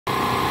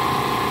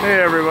Hey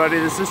everybody,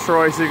 this is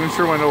Troy,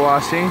 Signature Window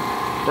Washing.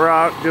 We're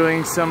out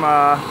doing some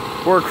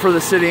work for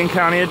the city and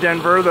county of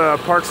Denver, the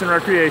Parks and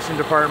Recreation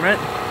Department,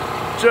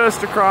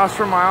 just across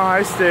from Mile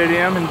High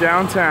Stadium in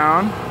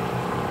downtown.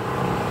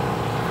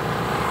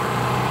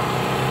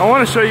 I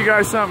want to show you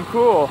guys something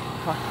cool.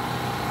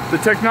 The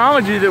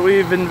technology that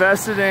we've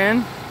invested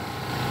in,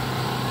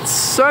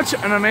 such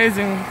an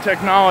amazing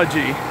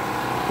technology.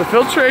 The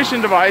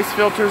filtration device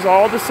filters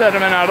all the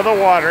sediment out of the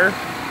water,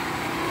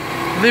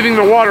 leaving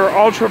the water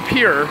ultra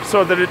pure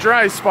so that it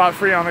dries spot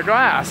free on the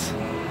glass.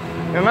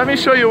 And let me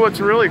show you what's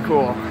really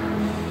cool.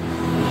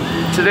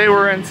 Today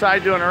we're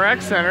inside doing a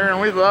rec center, and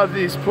we love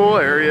these pool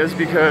areas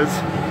because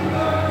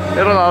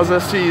it allows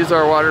us to use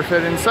our water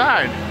fit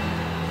inside.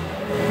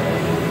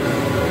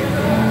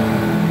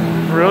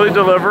 Really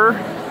deliver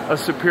a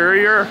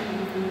superior,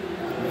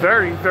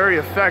 very, very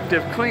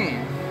effective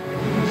clean.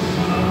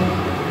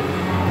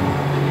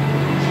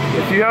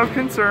 If you have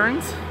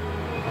concerns,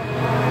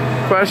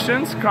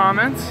 questions,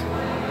 comments,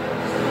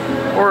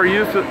 or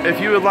if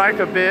you would like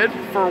a bid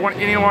for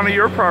any one of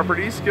your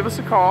properties, give us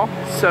a call,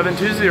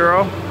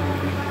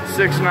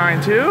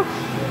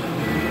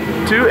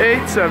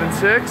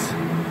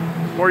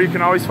 720-692-2876, or you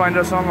can always find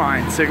us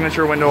online,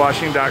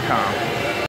 signaturewindowwashing.com.